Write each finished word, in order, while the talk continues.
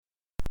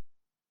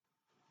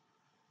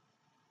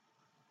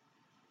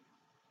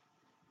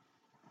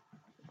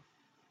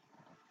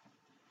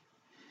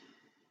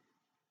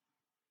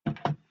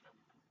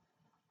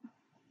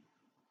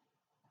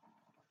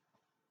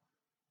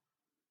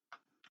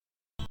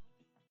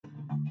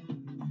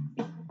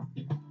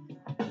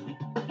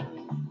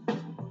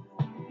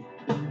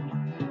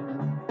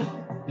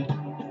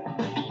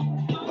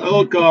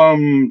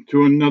Welcome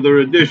to another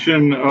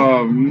edition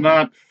of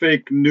Not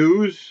Fake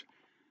News.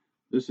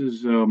 This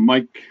is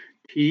Mike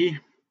T.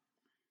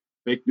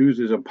 Fake News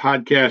is a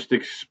podcast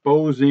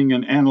exposing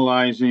and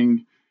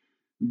analyzing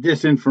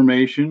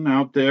disinformation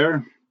out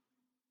there.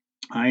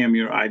 I am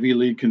your Ivy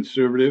League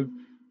conservative,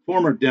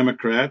 former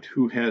Democrat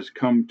who has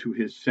come to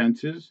his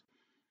senses,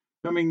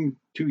 coming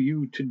to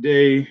you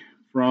today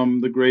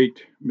from the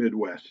great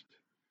Midwest,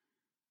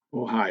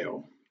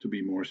 Ohio, to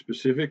be more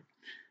specific.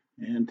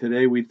 And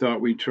today we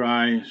thought we'd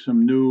try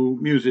some new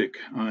music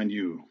on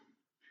you.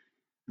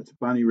 That's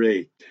Bonnie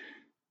Raitt.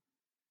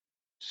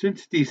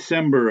 Since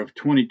December of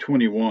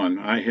 2021,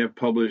 I have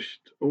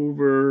published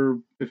over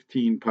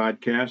 15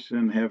 podcasts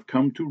and have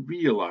come to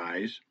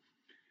realize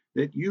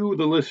that you,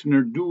 the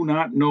listener, do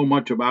not know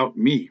much about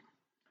me,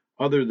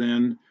 other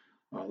than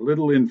a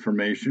little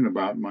information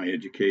about my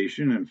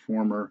education and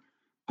former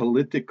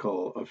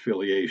political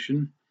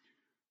affiliation.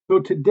 So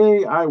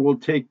today I will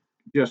take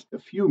just a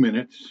few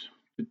minutes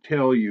to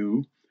tell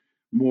you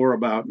more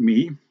about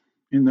me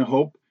in the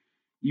hope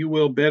you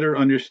will better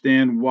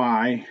understand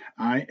why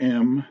I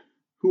am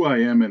who I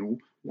am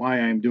and why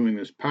I'm doing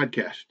this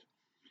podcast.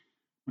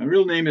 My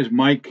real name is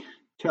Mike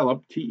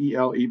Telep,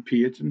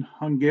 T-E-L-E-P. It's a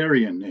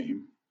Hungarian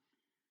name.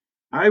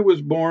 I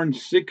was born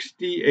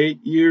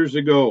 68 years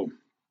ago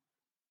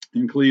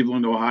in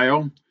Cleveland,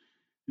 Ohio,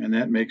 and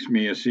that makes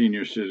me a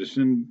senior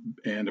citizen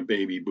and a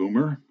baby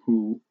boomer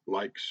who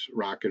likes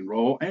rock and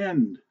roll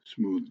and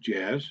smooth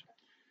jazz.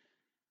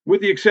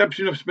 With the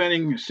exception of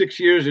spending 6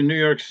 years in New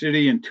York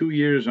City and 2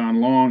 years on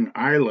Long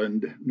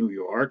Island, New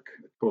York,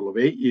 a total of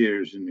 8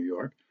 years in New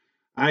York,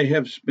 I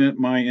have spent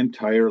my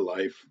entire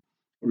life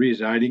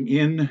residing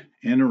in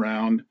and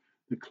around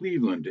the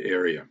Cleveland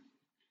area.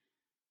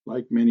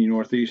 Like many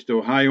Northeast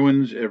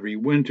Ohioans, every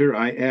winter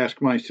I ask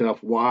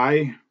myself,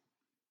 why?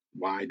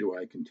 Why do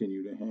I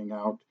continue to hang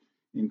out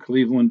in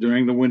Cleveland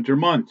during the winter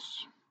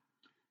months?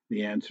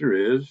 The answer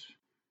is,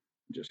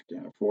 just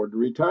can't afford to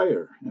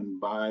retire and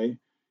buy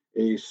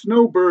a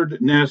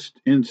snowbird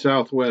nest in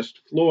Southwest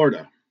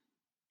Florida.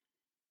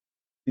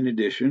 In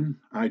addition,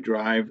 I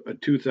drive a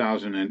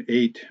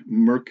 2008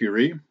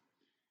 Mercury,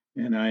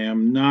 and I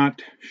am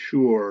not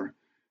sure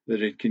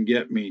that it can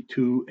get me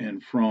to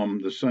and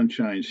from the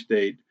Sunshine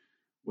State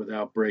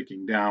without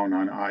breaking down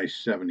on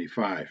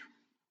I-75. Let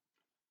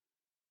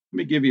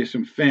me give you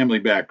some family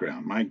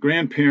background. My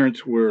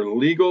grandparents were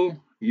legal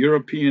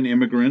European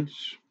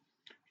immigrants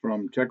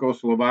from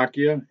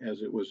Czechoslovakia,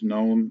 as it was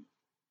known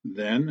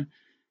then,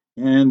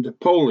 and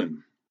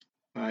Poland.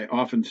 I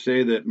often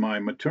say that my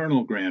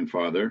maternal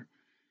grandfather,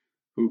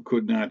 who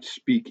could not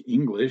speak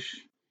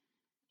English,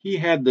 he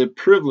had the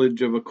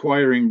privilege of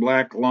acquiring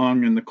black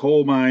lung in the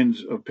coal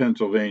mines of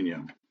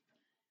Pennsylvania.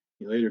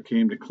 He later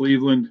came to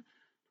Cleveland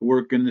to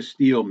work in the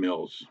steel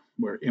mills,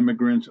 where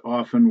immigrants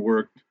often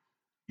worked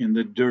in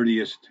the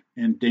dirtiest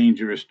and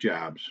dangerous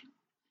jobs.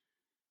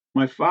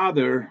 My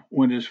father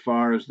went as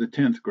far as the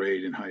 10th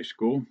grade in high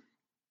school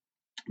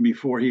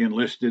before he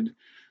enlisted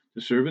to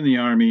serve in the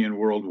Army in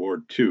World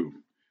War II.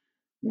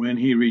 When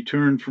he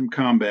returned from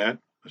combat,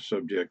 a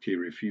subject he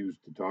refused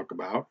to talk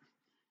about,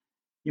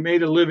 he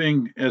made a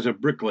living as a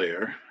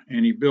bricklayer,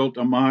 and he built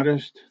a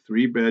modest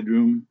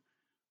 3-bedroom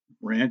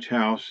ranch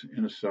house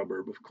in a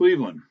suburb of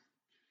Cleveland.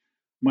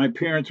 My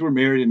parents were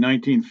married in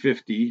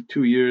 1950,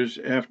 2 years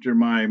after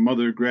my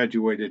mother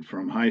graduated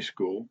from high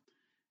school,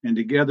 and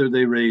together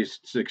they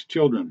raised 6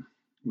 children.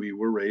 We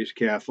were raised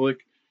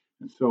Catholic,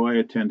 and so I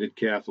attended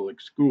Catholic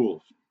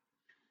schools.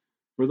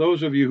 For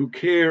those of you who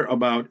care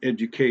about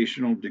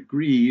educational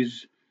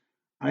degrees,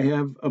 I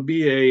have a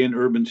BA in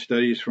Urban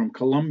Studies from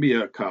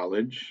Columbia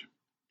College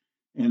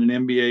and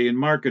an MBA in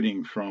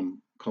Marketing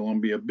from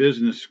Columbia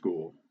Business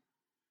School,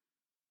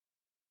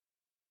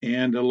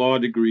 and a law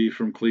degree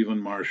from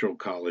Cleveland Marshall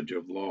College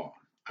of Law.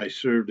 I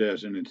served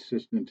as an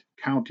assistant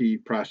county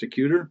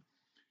prosecutor,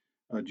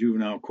 a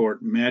juvenile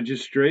court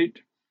magistrate,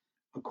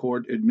 a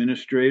court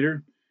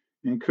administrator,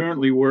 and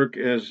currently work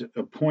as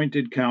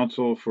appointed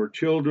counsel for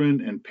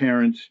children and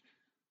parents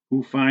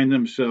who find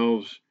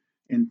themselves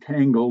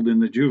entangled in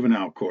the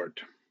juvenile court.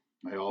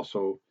 I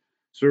also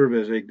serve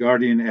as a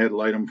guardian ad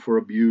litem for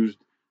abused,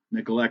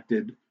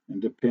 neglected,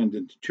 and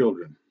dependent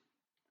children.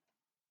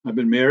 I've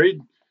been married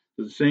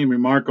to the same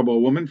remarkable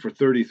woman for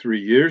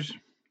 33 years,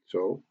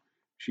 so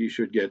she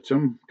should get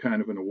some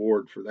kind of an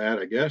award for that,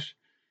 I guess.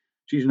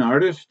 She's an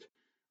artist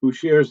who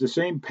shares the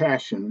same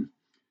passion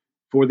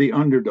for the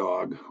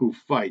underdog who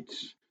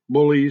fights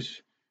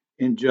bullies,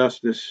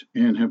 injustice,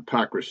 and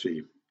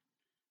hypocrisy.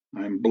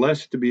 I'm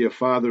blessed to be a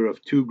father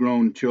of 2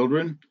 grown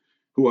children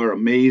who are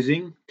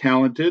amazing,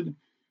 talented,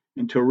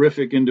 and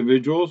terrific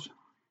individuals,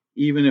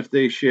 even if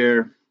they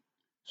share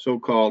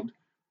so-called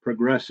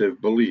progressive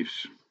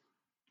beliefs.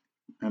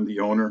 I'm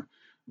the owner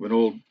of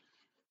an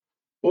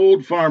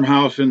old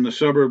farmhouse in the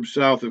suburbs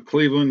south of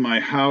Cleveland. My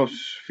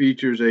house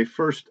features a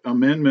First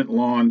Amendment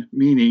lawn,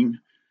 meaning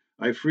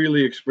I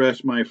freely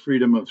express my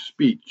freedom of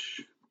speech.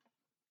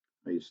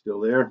 Are you still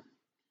there?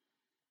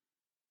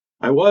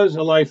 I was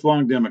a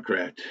lifelong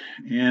Democrat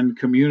and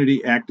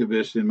community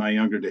activist in my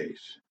younger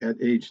days. At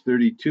age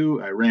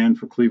 32, I ran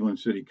for Cleveland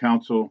City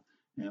Council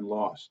and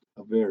lost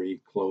a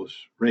very close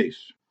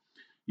race.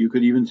 You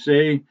could even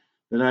say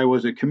that I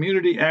was a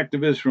community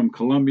activist from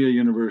Columbia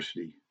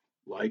University,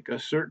 like a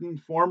certain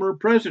former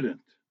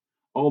president.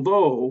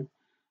 Although,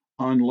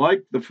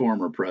 unlike the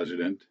former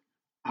president,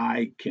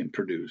 I can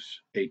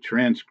produce a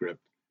transcript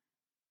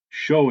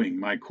showing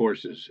my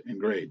courses and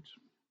grades.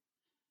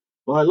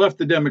 Well, I left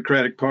the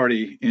Democratic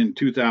Party in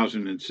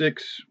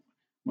 2006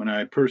 when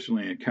I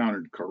personally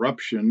encountered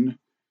corruption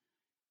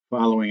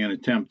following an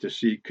attempt to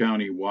seek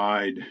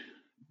county-wide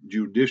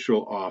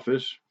judicial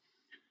office.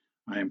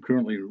 I am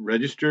currently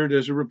registered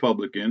as a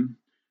Republican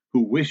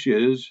who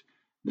wishes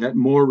that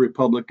more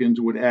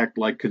Republicans would act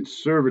like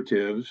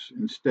conservatives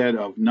instead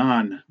of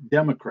non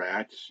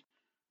Democrats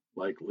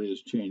like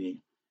Liz Cheney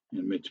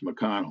and Mitch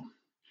McConnell.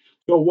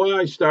 So,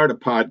 why start a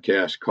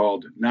podcast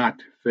called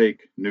Not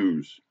Fake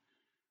News?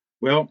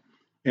 Well,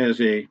 as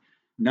a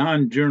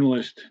non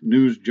journalist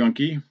news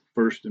junkie,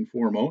 first and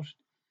foremost,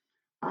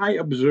 I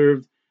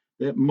observed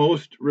that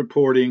most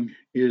reporting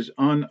is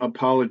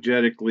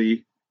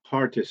unapologetically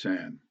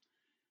partisan.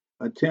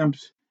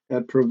 Attempts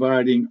at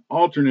providing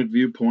alternate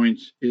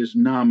viewpoints is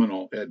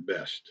nominal at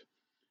best.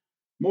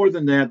 More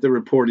than that, the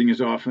reporting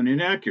is often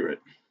inaccurate.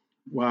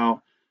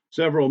 While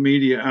several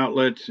media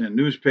outlets and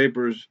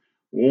newspapers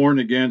warn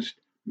against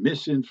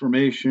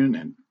misinformation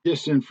and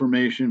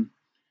disinformation,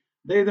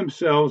 they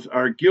themselves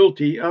are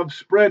guilty of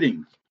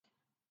spreading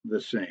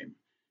the same.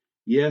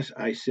 Yes,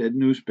 I said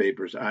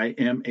newspapers. I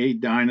am a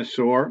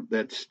dinosaur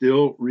that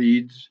still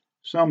reads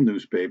some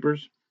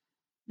newspapers,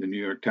 the New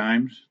York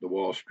Times, the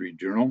Wall Street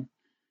Journal,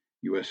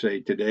 USA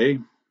Today,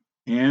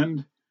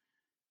 and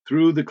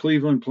through the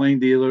Cleveland Plain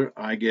Dealer,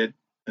 I get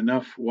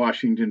enough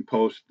Washington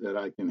Post that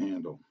I can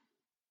handle.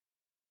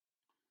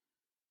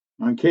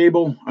 On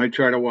cable, I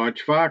try to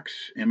watch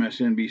Fox,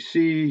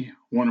 MSNBC,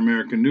 One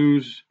American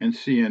News, and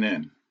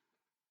CNN.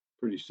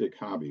 Pretty sick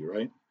hobby,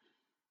 right?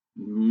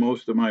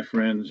 Most of my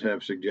friends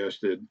have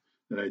suggested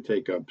that I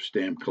take up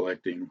stamp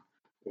collecting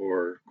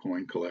or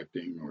coin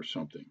collecting or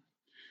something.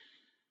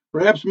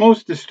 Perhaps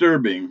most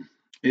disturbing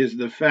is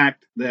the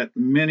fact that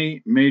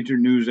many major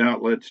news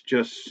outlets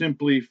just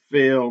simply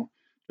fail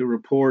to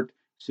report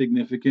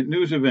significant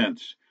news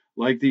events,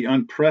 like the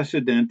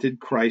unprecedented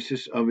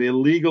crisis of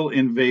illegal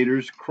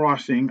invaders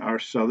crossing our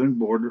southern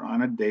border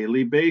on a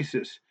daily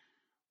basis,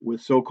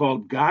 with so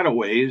called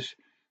gotaways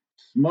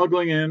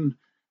smuggling in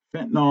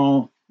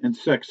fentanyl and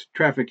sex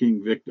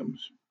trafficking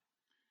victims.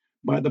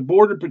 By the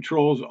Border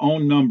Patrol's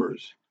own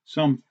numbers,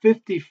 some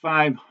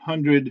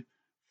 5,500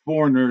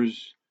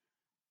 foreigners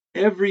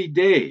every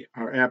day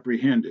are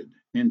apprehended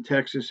in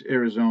Texas,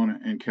 Arizona,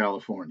 and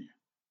California.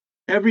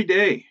 Every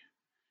day.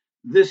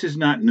 This is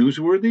not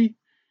newsworthy.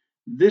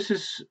 This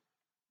is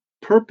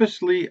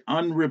purposely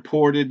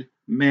unreported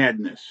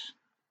madness.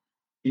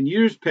 In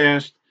years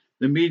past,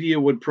 the media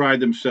would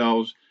pride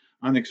themselves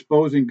on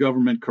exposing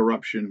government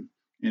corruption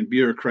and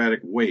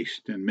bureaucratic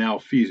waste and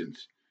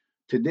malfeasance.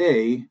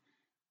 Today,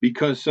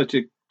 because such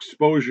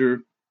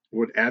exposure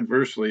would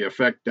adversely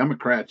affect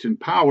Democrats in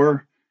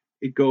power,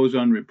 it goes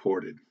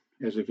unreported,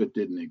 as if it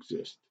didn't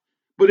exist.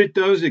 But it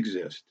does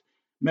exist.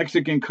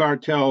 Mexican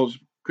cartels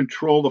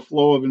control the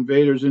flow of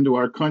invaders into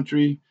our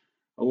country,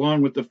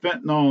 along with the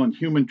fentanyl and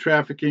human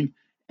trafficking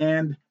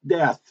and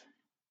death.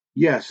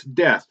 Yes,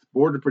 death.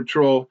 Border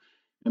Patrol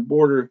and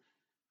border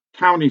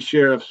county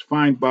sheriffs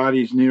find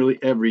bodies nearly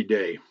every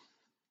day.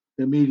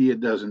 The media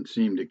doesn't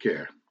seem to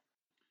care.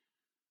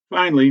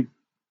 Finally,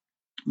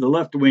 the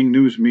left wing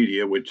news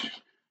media, which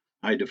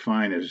I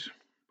define as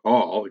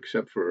all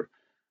except for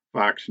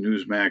Fox,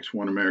 Newsmax,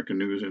 One American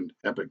News, and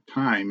Epoch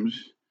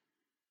Times,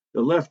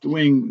 the left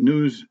wing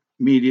news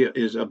media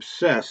is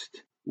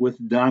obsessed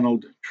with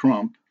Donald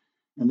Trump,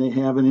 and they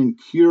have an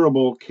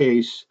incurable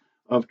case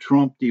of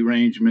Trump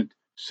derangement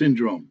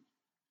syndrome.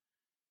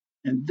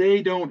 And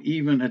they don't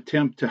even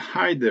attempt to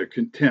hide their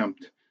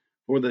contempt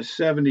for the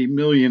 70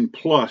 million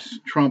plus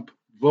Trump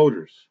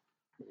voters,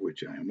 of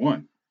which I am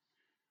one.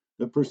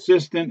 The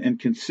persistent and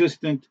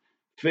consistent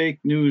fake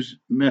news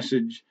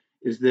message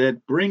is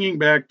that bringing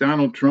back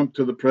Donald Trump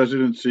to the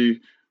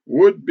presidency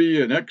would be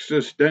an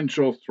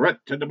existential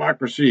threat to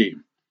democracy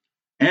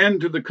and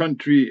to the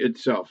country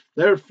itself.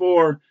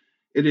 Therefore,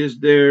 it is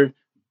their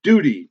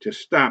duty to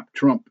stop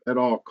Trump at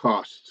all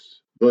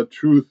costs. The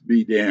truth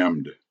be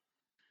damned.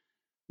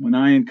 When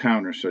I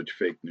encounter such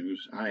fake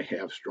news, I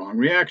have strong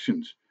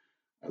reactions.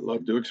 I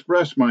love to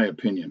express my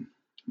opinion,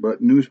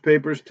 but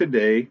newspapers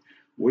today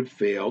would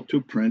fail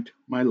to print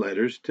my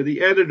letters to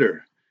the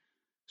editor.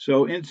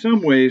 So, in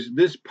some ways,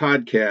 this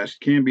podcast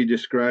can be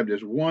described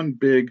as one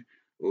big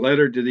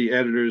letter to the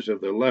editors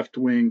of the left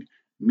wing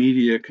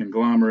media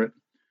conglomerate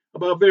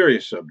about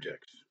various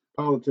subjects: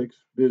 politics,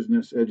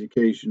 business,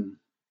 education,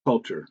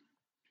 culture.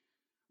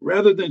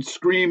 Rather than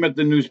scream at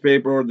the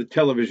newspaper or the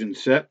television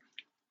set,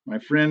 my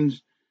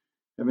friends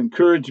have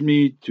encouraged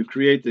me to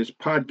create this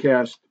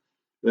podcast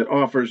that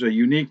offers a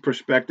unique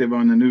perspective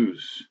on the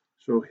news.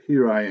 So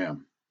here I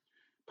am.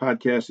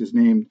 podcast is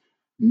named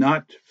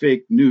Not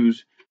Fake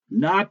News,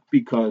 not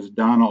because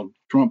Donald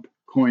Trump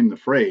coined the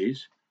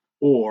phrase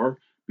or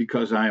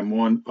because I am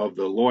one of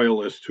the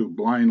loyalists who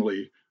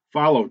blindly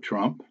follow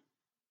Trump.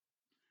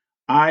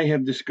 I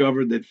have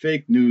discovered that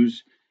fake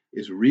news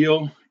is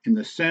real in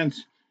the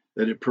sense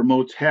that it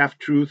promotes half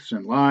truths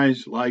and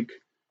lies like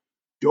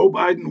Joe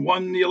Biden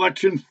won the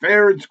election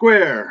fair and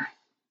square.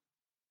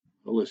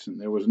 Well, listen,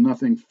 there was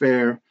nothing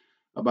fair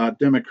about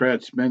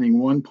Democrats spending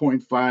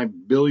 $1.5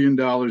 billion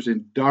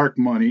in dark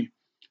money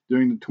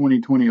during the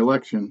 2020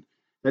 election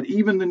that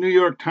even the New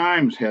York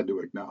Times had to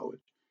acknowledge.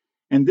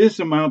 And this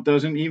amount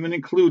doesn't even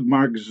include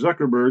Mark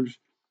Zuckerberg's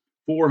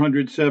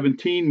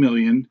 $417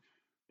 million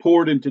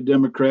poured into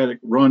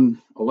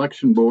Democratic-run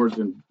election boards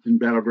in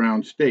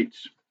battleground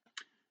states.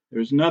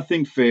 There's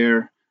nothing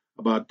fair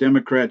about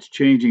Democrats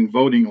changing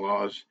voting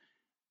laws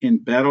in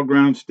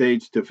battleground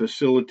states to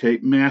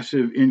facilitate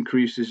massive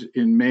increases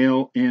in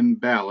mail-in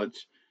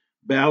ballots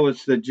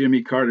that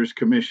Jimmy Carter's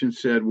commission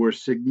said were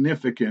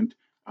significant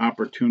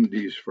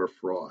opportunities for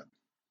fraud.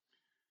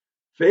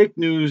 Fake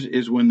news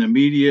is when the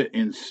media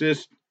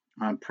insists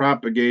on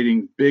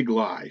propagating big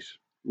lies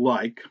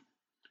like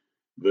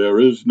there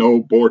is no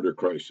border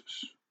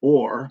crisis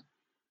or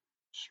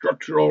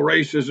structural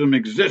racism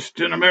exists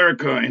in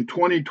America in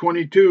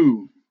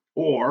 2022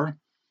 or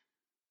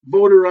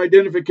voter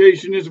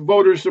identification is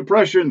voter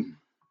suppression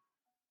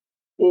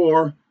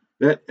or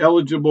that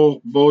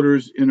eligible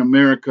voters in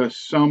America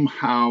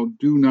somehow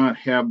do not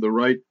have the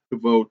right to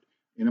vote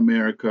in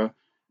America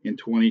in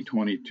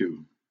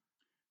 2022.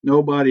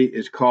 Nobody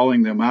is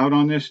calling them out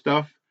on this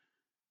stuff,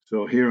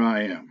 so here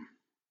I am.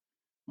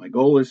 My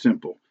goal is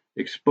simple: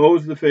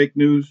 expose the fake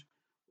news,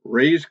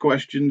 raise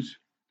questions,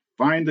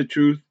 find the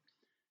truth,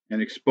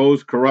 and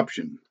expose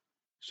corruption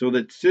so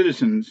that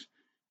citizens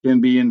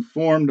can be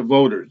informed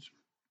voters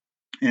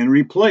and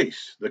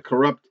replace the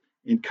corrupt,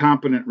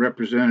 incompetent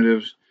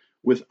representatives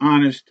with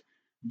honest,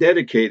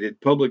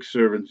 dedicated public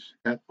servants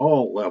at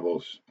all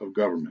levels of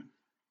government.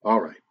 All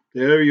right,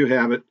 there you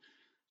have it.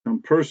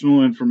 Some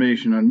personal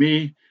information on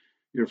me,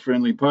 your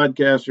friendly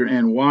podcaster,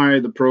 and why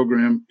the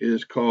program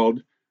is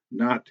called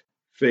Not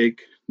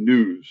Fake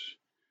News.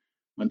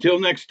 Until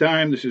next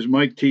time, this is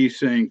Mike T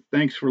saying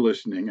thanks for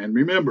listening. And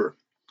remember,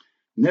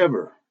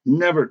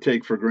 never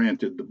take for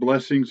granted the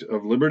blessings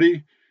of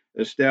liberty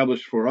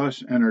established for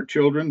us and our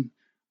children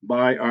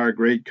by our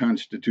great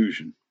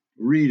Constitution.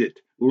 Read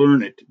it,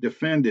 learn it,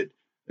 defend it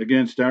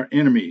against our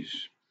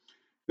enemies.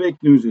 Fake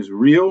news is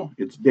real,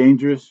 it's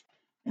dangerous,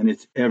 and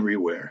it's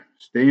everywhere.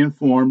 Stay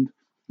informed,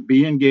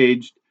 be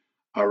engaged.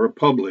 Our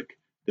republic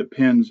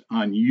depends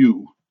on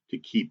you to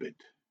keep it.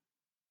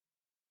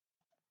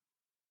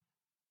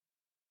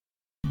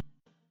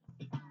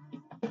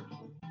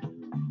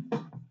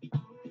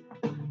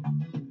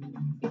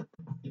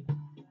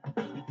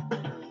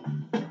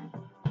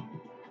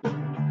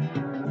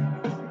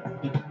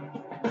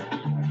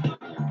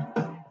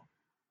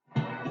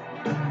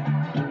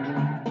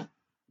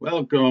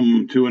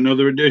 Welcome to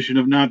another edition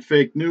of Not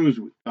Fake News.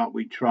 We thought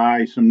we'd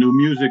try some new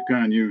music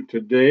on you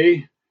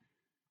today,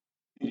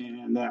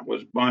 and that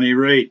was Bonnie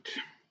Raitt.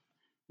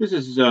 This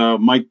is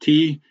Mike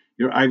T.,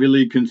 your Ivy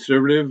League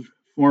conservative,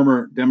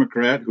 former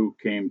Democrat who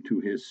came to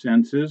his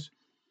senses,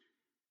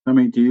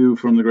 coming to you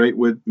from the great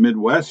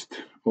Midwest,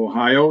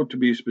 Ohio to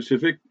be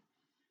specific.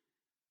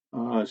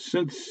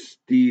 Since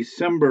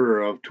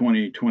December of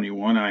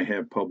 2021, I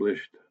have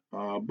published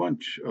a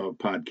bunch of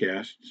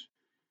podcasts,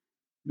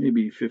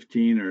 maybe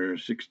 15 or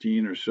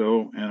 16 or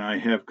so, and I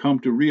have come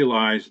to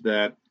realize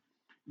that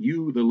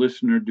you, the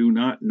listener, do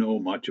not know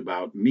much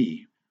about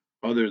me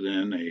other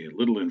than a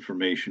little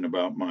information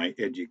about my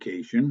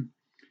education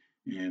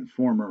and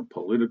former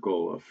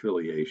political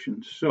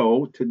affiliation.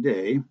 So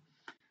today,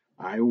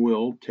 I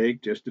will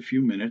take just a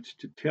few minutes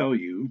to tell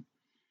you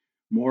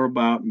more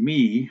about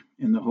me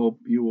in the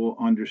hope you will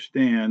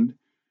understand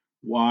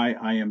why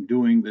I am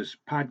doing this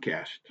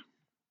podcast.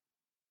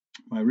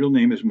 My real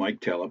name is Mike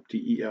Telep,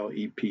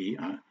 T-E-L-E-P.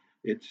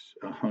 It's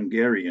a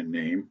Hungarian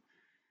name.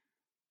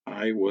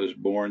 I was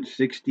born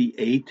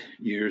 68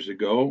 years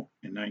ago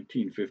in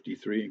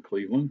 1953 in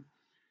Cleveland,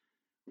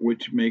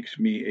 which makes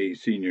me a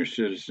senior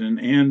citizen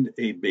and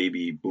a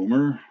baby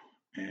boomer.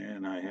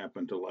 And I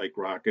happen to like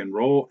rock and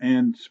roll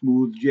and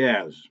smooth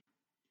jazz.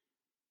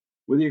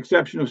 With the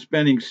exception of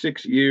spending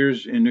 6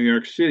 years in New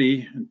York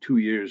City and 2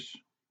 years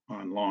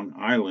on Long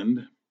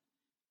Island,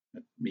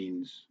 that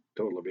means a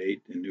total of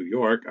 8 in New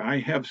York, I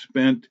have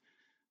spent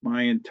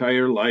my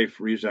entire life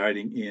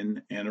residing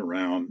in and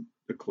around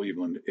the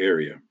Cleveland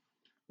area.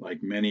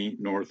 Like many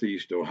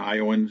Northeast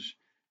Ohioans,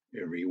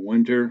 every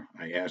winter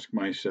I ask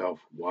myself,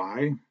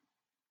 why?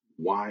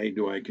 Why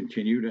do I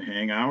continue to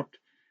hang out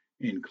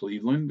in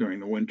Cleveland during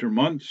the winter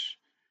months?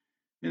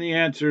 And the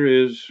answer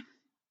is,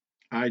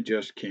 I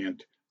just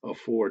can't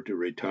afford to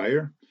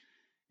retire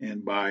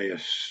and buy a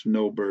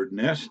snowbird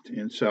nest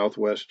in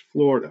Southwest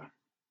Florida.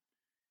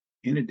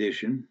 In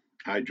addition,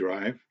 I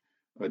drive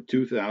a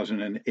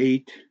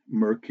 2008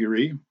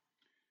 Mercury,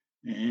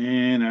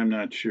 and I'm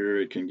not sure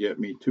it can get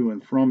me to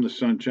and from the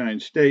Sunshine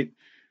State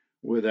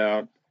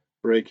without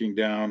breaking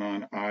down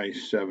on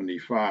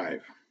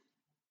I-75.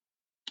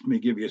 Let me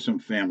give you some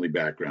family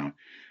background.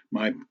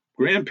 My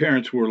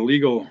grandparents were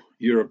legal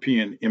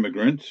European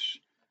immigrants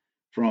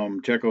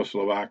from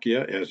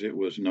Czechoslovakia, as it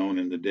was known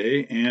in the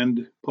day,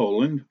 and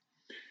Poland.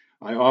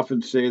 I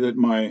often say that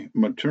my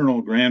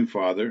maternal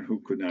grandfather,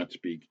 who could not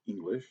speak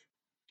English,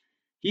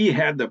 he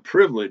had the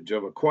privilege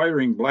of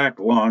acquiring black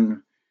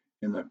lung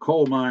in the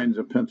coal mines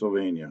of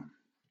Pennsylvania.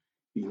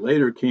 He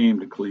later came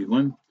to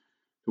Cleveland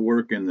to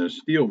work in the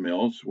steel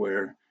mills,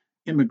 where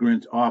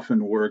immigrants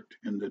often worked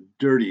in the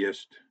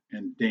dirtiest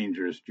and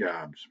dangerous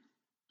jobs.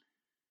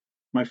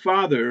 My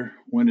father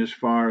went as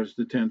far as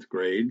the 10th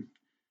grade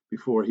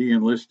before he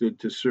enlisted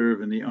to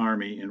serve in the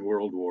Army in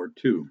World War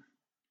II.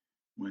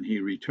 When he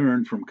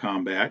returned from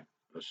combat,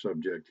 a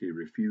subject he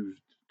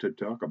refused to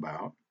talk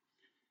about,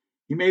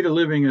 he made a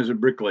living as a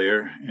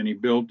bricklayer, and he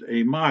built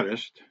a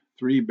modest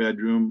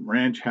 3-bedroom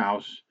ranch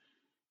house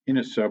in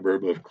a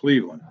suburb of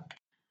Cleveland.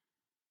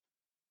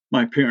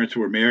 My parents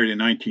were married in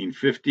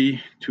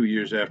 1950, 2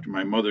 years after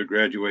my mother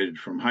graduated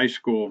from high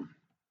school,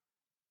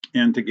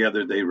 and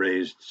together they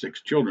raised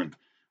 6 children.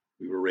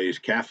 We were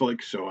raised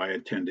Catholic, so I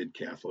attended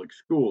Catholic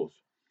schools.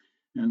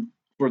 And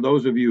for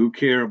those of you who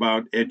care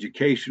about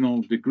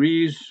educational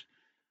degrees,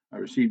 I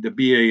received a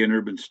BA in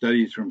Urban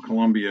Studies from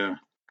Columbia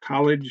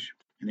College,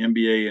 an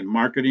MBA in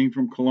Marketing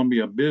from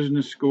Columbia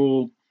Business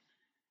School,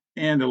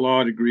 and a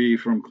law degree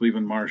from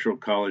Cleveland Marshall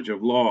College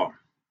of Law.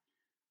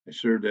 I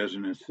served as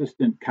an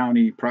assistant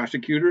county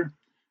prosecutor,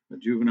 a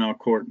juvenile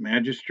court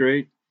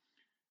magistrate,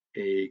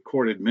 a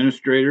court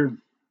administrator,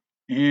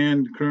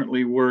 and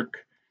currently work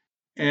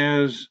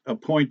as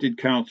appointed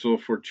counsel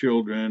for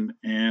children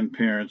and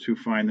parents who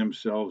find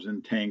themselves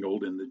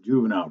entangled in the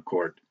juvenile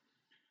court.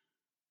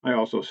 I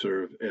also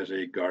serve as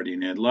a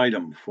guardian ad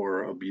litem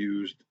for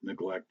abused,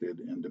 neglected,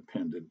 and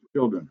dependent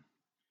children.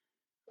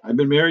 I've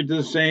been married to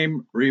the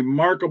same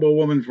remarkable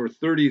woman for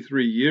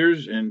 33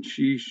 years, and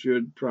she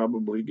should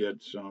probably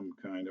get some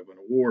kind of an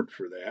award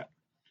for that.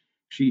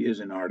 She is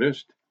an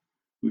artist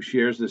who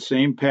shares the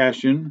same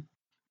passion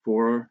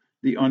for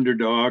the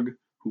underdog,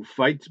 who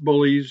fights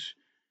bullies,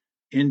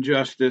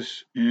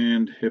 injustice,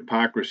 and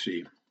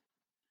hypocrisy.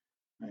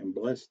 I am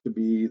blessed to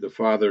be the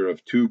father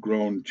of 2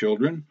 grown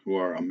children who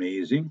are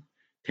amazing,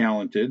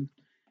 talented,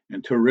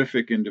 and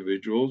terrific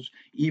individuals,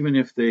 even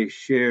if they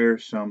share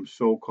some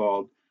so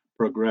called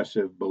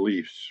progressive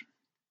beliefs.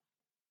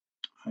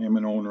 I am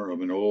an owner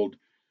of an old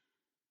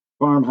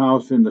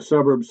farmhouse in the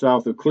suburbs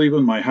south of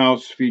Cleveland. My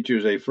house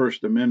features a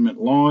First Amendment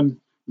lawn,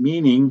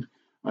 meaning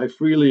I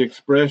freely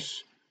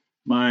express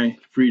my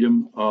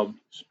freedom of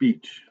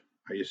speech.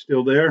 Are you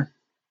still there?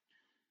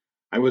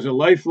 I was a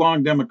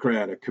lifelong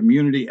Democrat, a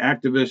community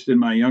activist in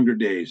my younger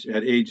days.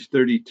 At age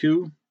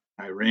 32,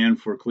 I ran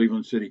for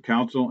Cleveland City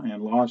Council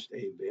and lost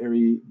a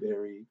very,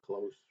 very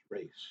close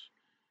race.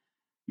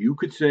 You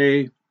could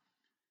say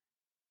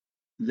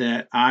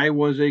that I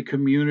was a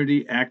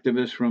community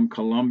activist from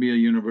Columbia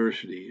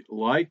University,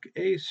 like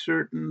a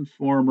certain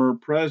former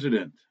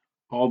president.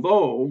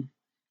 Although,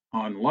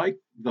 unlike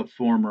the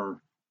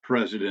former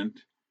president,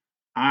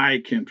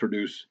 I can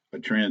produce a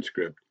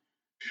transcript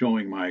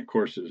showing my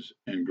courses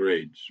and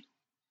grades.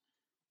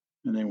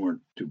 And they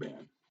weren't too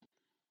bad.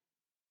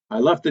 I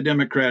left the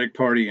Democratic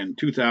Party in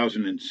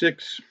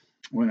 2006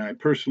 when I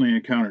personally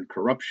encountered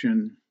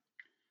corruption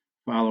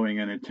following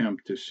an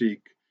attempt to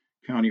seek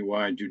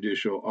countywide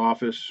judicial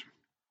office.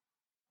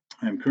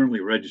 I am currently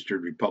a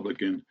registered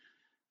Republican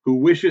who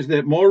wishes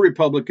that more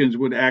Republicans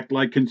would act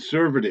like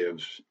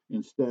conservatives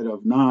instead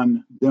of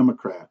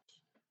non-Democrats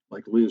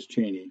like Liz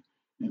Cheney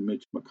and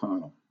Mitch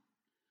McConnell.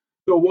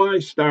 So why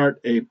start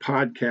a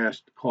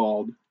podcast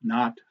called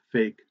Not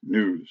Fake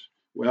News?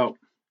 Well,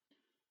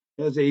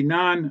 as a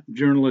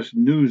non-journalist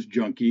news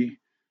junkie,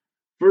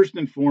 first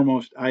and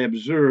foremost, I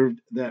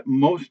observed that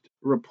most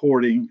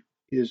reporting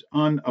is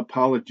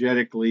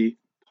unapologetically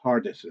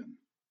partisan.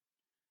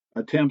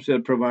 Attempts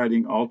at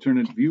providing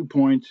alternate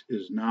viewpoints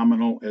is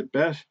nominal at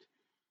best.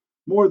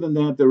 More than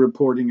that, the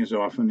reporting is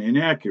often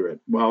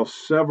inaccurate. While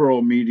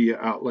several media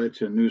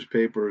outlets and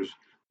newspapers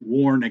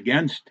warn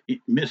against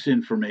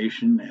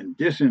misinformation and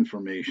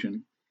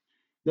disinformation,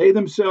 they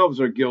themselves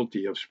are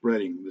guilty of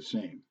spreading the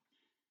same.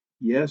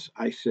 Yes,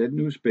 I said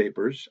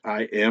newspapers.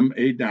 I am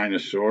a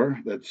dinosaur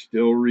that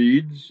still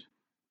reads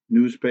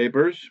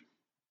newspapers.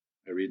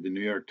 I read the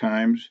New York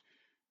Times,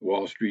 the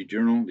Wall Street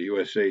Journal, the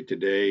USA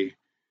Today,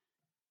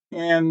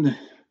 and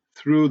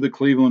through the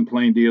Cleveland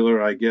Plain Dealer,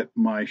 I get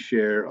my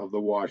share of the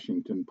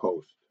Washington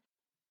Post.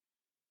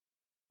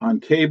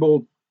 On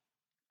cable,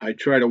 I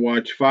try to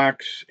watch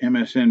Fox,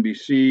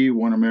 MSNBC,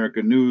 One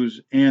America News,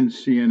 and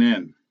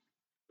CNN.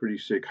 Pretty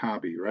sick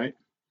hobby, right?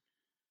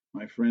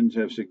 My friends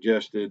have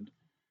suggested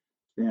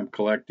stamp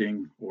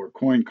collecting or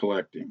coin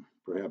collecting.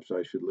 Perhaps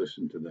I should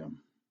listen to them.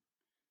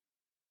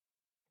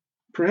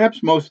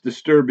 Perhaps most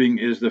disturbing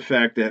is the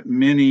fact that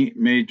many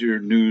major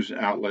news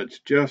outlets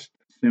just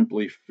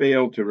simply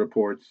fail to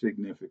report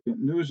significant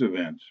news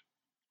events,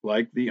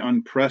 like the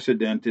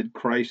unprecedented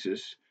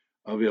crisis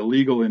of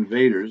illegal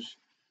invaders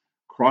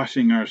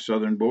crossing our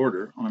southern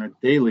border on a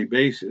daily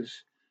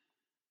basis,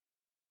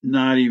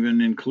 not even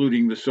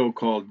including the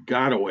so-called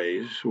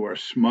gotaways who are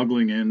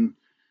smuggling in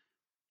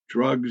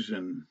drugs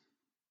and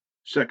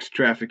sex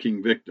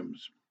trafficking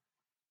victims.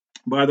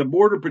 By the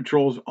Border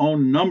Patrol's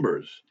own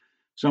numbers,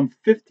 some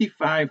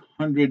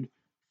 5,500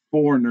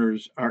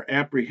 foreigners are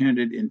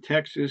apprehended in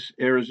Texas,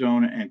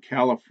 Arizona, and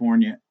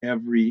California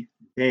every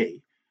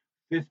day.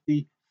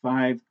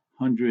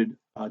 5,500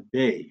 a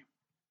day.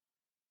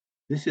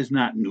 This is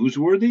not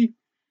newsworthy.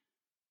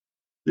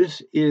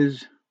 This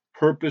is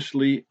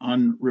purposely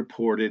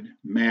unreported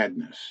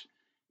madness.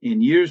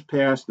 In years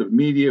past, the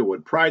media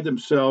would pride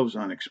themselves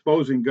on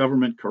exposing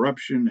government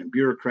corruption and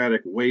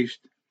bureaucratic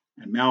waste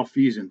and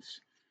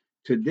malfeasance.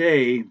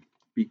 Today,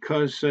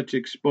 because such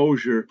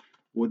exposure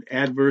would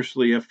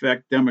adversely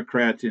affect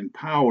Democrats in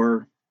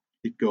power,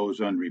 it goes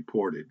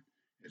unreported,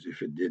 as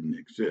if it didn't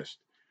exist.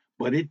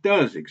 But it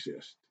does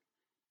exist.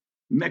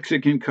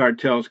 Mexican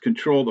cartels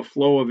control the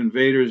flow of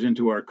invaders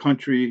into our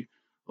country,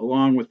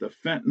 along with the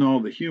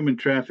fentanyl, the human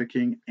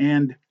trafficking,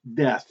 and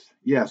death.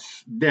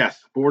 Yes,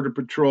 death. Border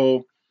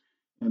Patrol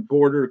and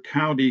border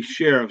county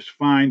sheriffs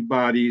find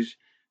bodies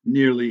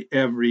nearly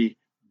every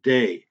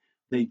day.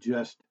 They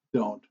just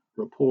don't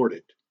report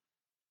it.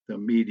 The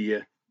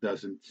media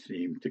doesn't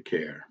seem to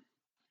care.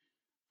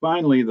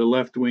 Finally, the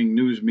left wing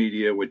news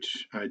media,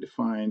 which I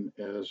define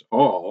as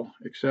all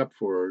except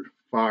for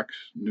Fox,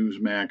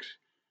 Newsmax,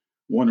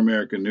 One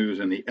American News,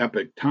 and the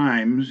Epoch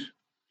Times,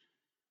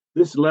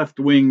 this left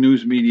wing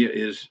news media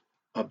is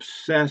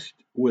obsessed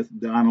with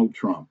Donald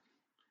Trump.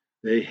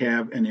 They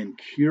have an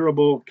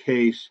incurable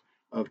case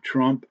of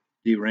Trump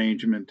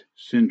derangement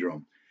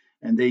syndrome,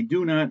 and they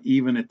do not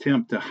even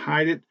attempt to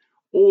hide it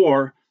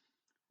or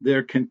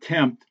their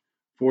contempt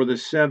for the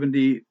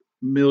 70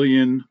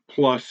 million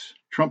plus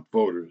Trump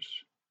voters,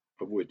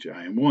 of which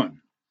I am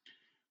one.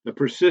 The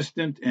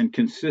persistent and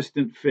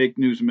consistent fake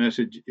news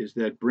message is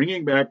that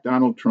bringing back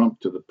Donald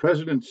Trump to the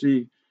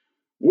presidency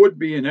would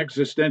be an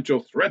existential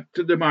threat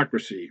to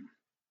democracy.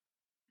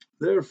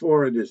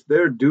 Therefore, it is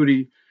their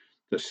duty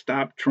to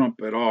stop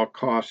Trump at all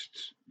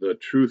costs. The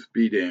truth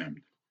be damned.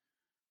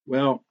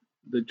 Well,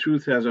 the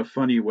truth has a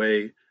funny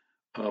way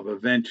of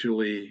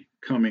eventually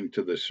coming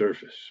to the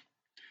surface.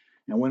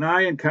 And when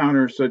I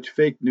encounter such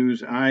fake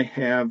news, I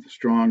have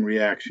strong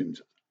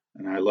reactions,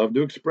 and I love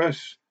to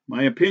express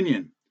my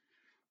opinion.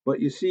 But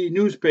you see,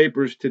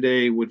 newspapers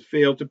today would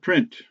fail to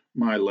print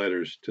my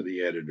letters to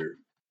the editor.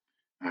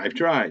 I've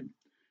tried.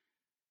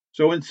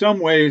 So, in some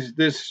ways,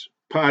 this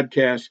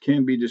podcast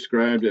can be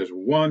described as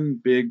one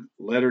big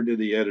letter to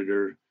the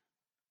editor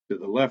to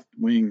the left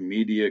wing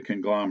media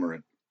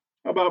conglomerate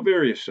about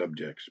various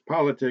subjects: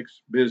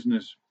 politics,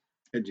 business,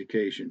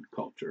 education,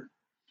 culture.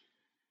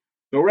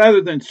 So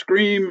rather than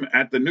scream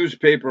at the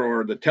newspaper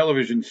or the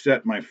television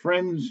set, my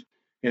friends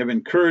have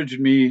encouraged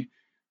me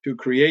to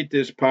create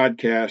this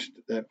podcast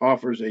that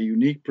offers a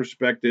unique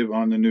perspective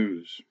on the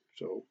news.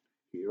 So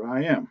here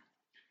I am.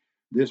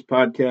 This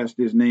podcast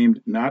is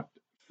named Not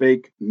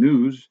Fake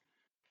News,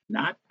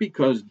 not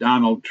because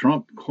Donald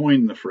Trump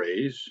coined the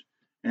phrase,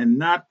 and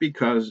not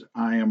because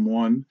I am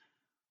one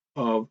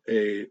of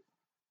a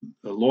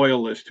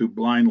loyalist who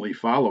blindly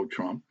follow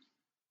Trump.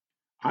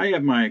 I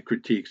have my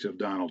critiques of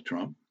Donald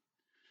Trump.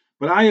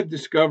 But I have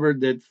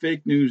discovered that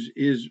fake news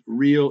is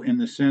real in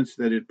the sense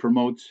that it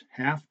promotes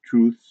half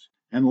truths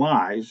and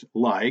lies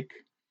like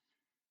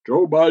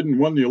Joe Biden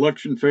won the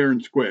election fair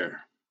and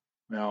square.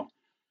 Well,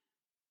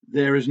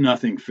 there is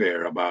nothing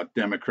fair about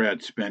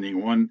Democrats spending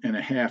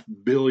 $1.5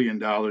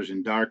 billion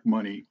in dark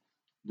money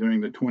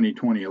during the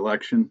 2020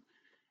 election.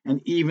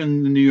 And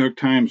even the New York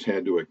Times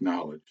had to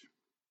acknowledge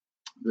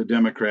the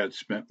Democrats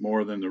spent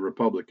more than the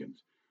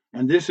Republicans.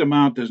 And this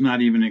amount does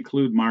not even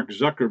include Mark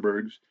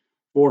Zuckerberg's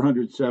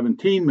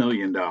 $417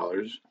 million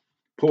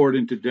poured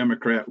into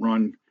Democrat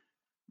run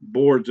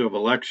boards of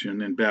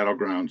election in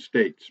battleground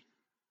states.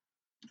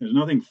 There's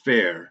nothing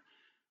fair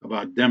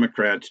about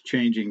Democrats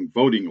changing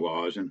voting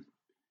laws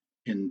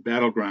in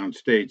battleground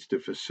states to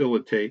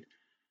facilitate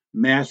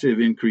massive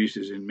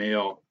increases in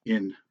mail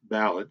in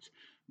ballots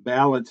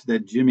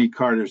that Jimmy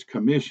Carter's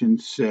commission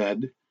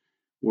said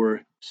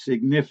were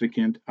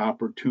significant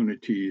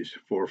opportunities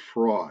for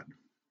fraud.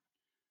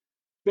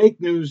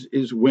 Fake news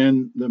is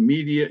when the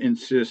media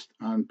insists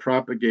on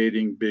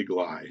propagating big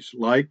lies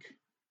like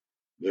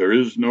there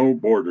is no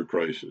border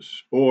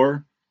crisis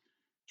or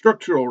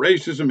structural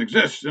racism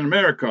exists in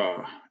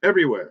America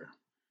everywhere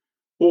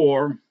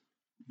or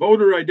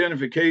voter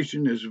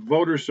identification is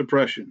voter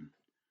suppression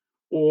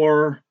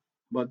or,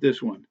 about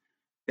this one,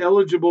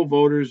 eligible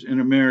voters in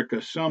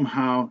America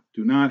somehow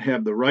do not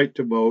have the right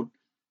to vote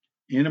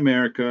in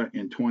America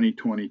in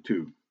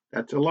 2022.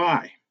 That's a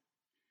lie.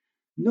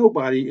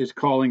 Nobody is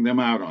calling them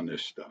out on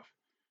this stuff.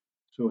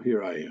 So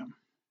here I am.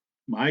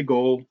 My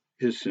goal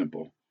is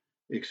simple: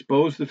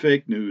 expose the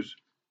fake news,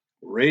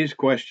 raise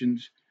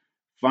questions,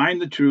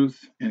 find the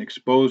truth, and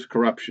expose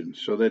corruption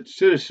so that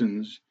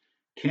citizens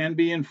can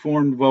be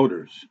informed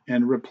voters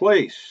and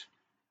replace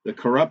the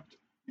corrupt,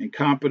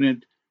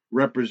 incompetent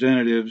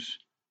representatives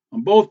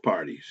on both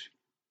parties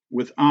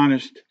with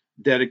honest,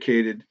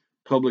 dedicated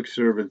public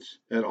servants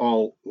at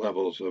all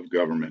levels of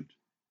government.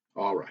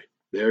 All right,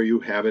 there you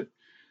have it.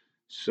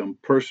 Some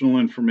personal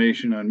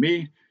information on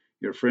me,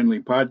 your friendly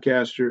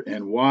podcaster,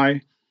 and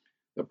why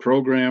the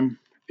program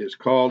is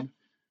called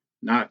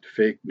Not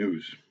Fake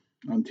News.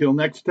 Until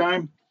next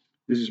time,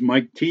 this is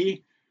Mike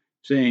T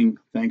saying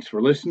thanks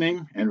for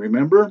listening, and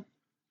remember,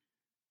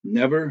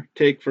 never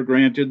take for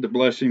granted the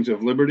blessings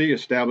of liberty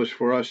established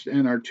for us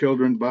and our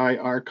children by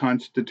our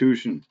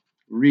Constitution.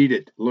 Read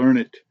it, learn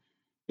it,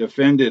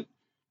 defend it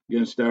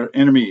against our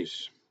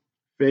enemies.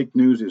 Fake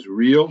news is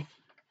real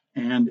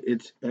and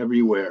it's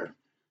everywhere.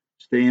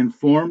 Stay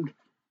informed,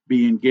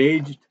 be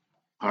engaged.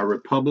 Our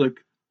republic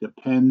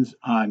depends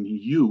on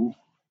you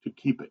to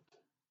keep it.